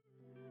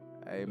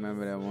I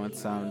remember that one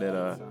time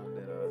that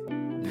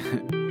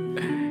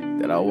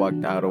that I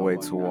walked all the way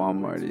to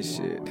Walmart and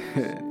shit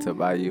to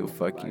buy you a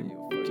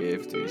fucking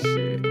gift and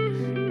shit.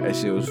 That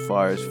shit was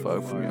far as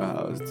fuck from your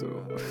house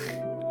too.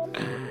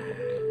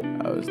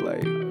 I was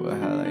like,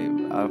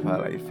 well, I was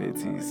probably like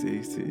 15,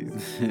 16.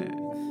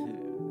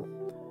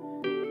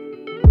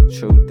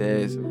 Truth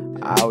is,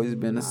 I always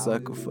been a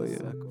sucker for you.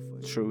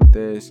 Truth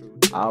is,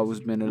 I always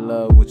been in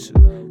love with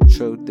you.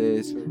 Truth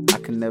is, I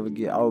can never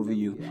get over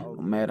you.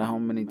 No matter how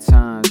many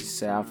times you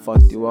say I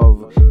fucked you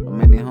over. No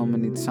matter how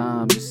many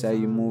times you say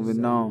you're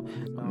moving on.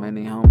 No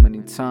matter how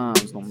many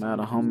times, no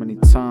matter how many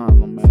times,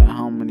 no matter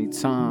how many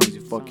times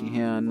you fucking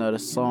hear another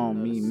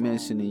song, me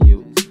mentioning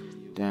you.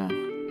 Damn.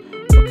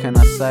 What can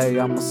I say?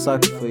 I'm a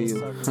sucker for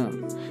you.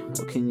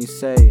 What can you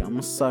say? I'm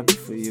a sucker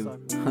for you.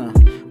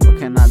 What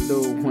can I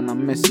do when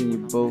I'm missing you,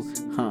 boo?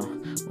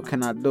 What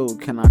can I do?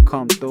 Can I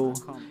come through?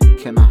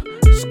 Can I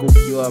scoop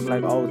you up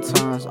like old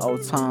times,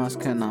 old times?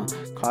 Can I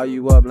call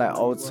you up like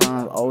old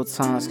times, old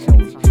times? Can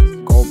we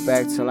go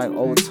back to like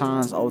old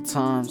times, old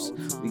times?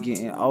 We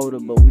getting older,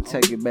 but we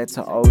take it back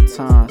to old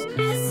times.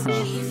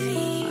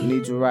 I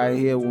need you right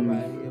here with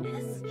me.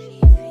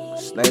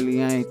 Cause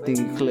lately I ain't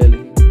thinking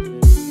clearly.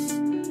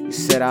 You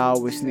said I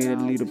always need to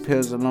leave the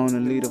pills alone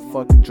and leave the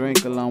fucking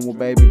drink alone. Well,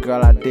 baby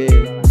girl, I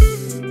did.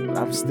 But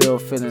I'm still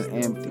feeling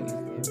empty.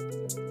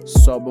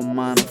 Sober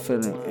mind, I'm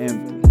feeling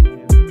empty.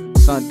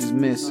 Something's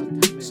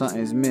missing,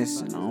 something's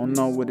missing. I don't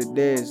know what it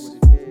is,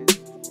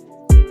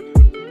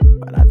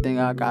 but I think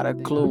I got a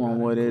clue on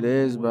what it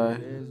is, but I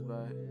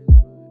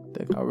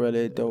think I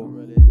really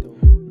do.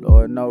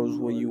 Lord knows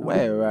where you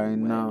at right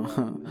now.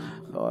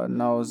 Lord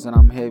knows that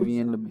I'm heavy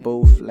in the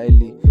booth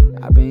lately.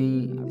 I've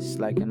been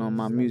slacking on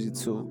my music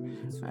too.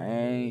 I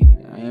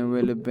ain't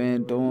really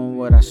been doing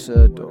what I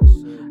should do.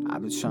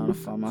 I've been trying to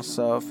find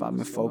myself, I've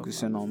been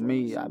focusing on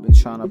me. I've been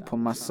trying to put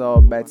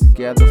myself back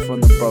together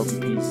from the broken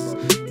pieces.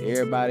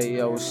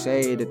 Everybody always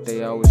say that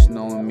they always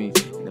knowing me.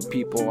 And the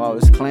people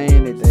always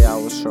claim that they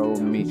always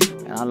showing me.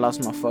 And I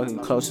lost my fucking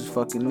closest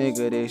fucking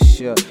nigga this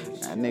year.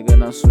 That nigga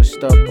done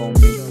switched up on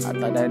me. I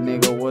thought that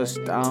nigga was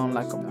down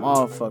like a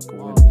motherfucker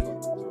with me.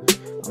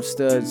 I'm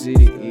still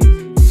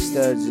GDE, he's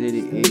still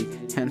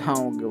GDE. And I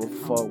don't give a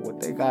fuck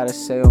what they gotta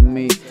say on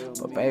me.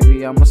 But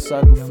baby, I'm a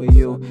sucker for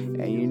you,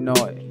 and you know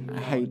it. I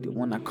hate it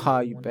when I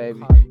call you,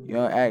 baby. You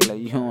don't act like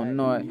you don't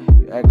know it.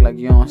 You act like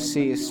you don't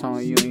see it,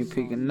 song you ain't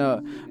picking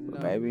up.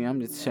 But baby,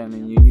 I'm just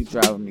telling you, you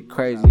driving me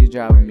crazy, you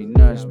driving me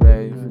nuts,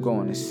 baby. I'm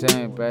going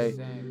insane, baby.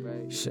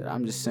 Shit,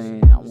 I'm just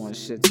saying, I want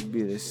shit to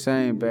be the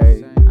same,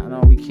 baby. I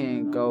know we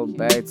can't go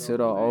back to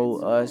the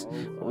old us,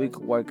 but we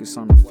could work us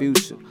on the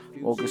future.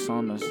 Focus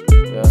on us,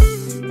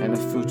 yeah. In the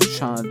future,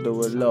 trying to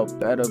do it a little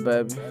better,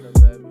 baby.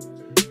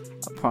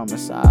 I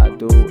promise I'll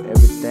do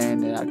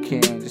everything that I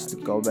can just to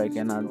go back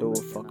and I'll do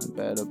it fucking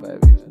better,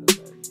 baby.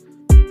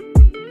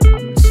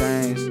 I'ma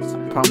change,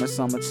 I promise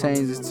I'ma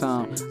change this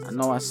time. I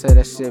know I said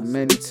that shit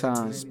many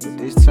times, but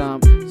this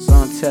time,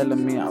 son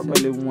telling me I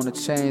really wanna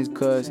change,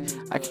 cause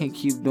I can't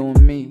keep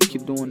doing me,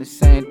 keep doing the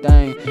same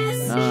thing.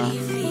 Nah,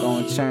 I'm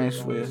gonna change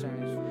for you.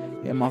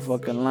 Hit my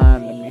fucking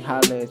line, let me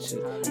holler at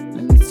you.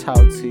 Let me talk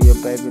to you,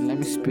 baby, let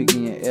me speak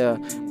in your ear.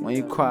 When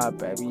you cry,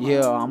 baby,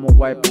 yeah, I'ma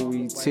wipe away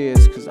your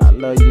tears, cause I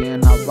love you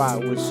and I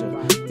ride with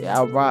you. Yeah,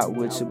 I ride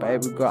with you,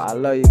 baby girl, I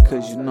love you,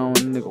 cause you know a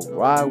nigga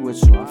ride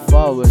with you, I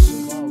fall with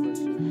you.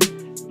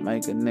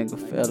 Make a nigga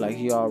feel like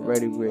he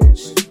already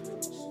rich.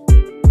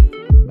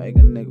 Make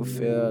a nigga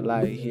feel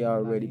like he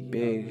already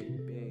big.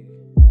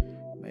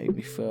 Make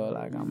me feel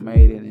like I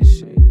made it and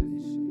shit.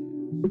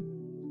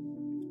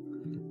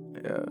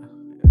 Yeah.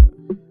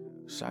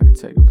 So I can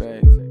take it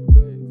back.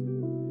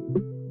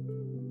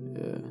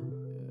 Yeah.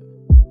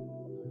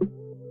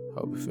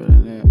 Hope you're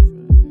feeling that.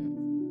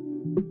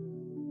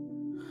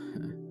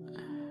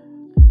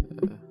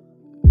 Yeah.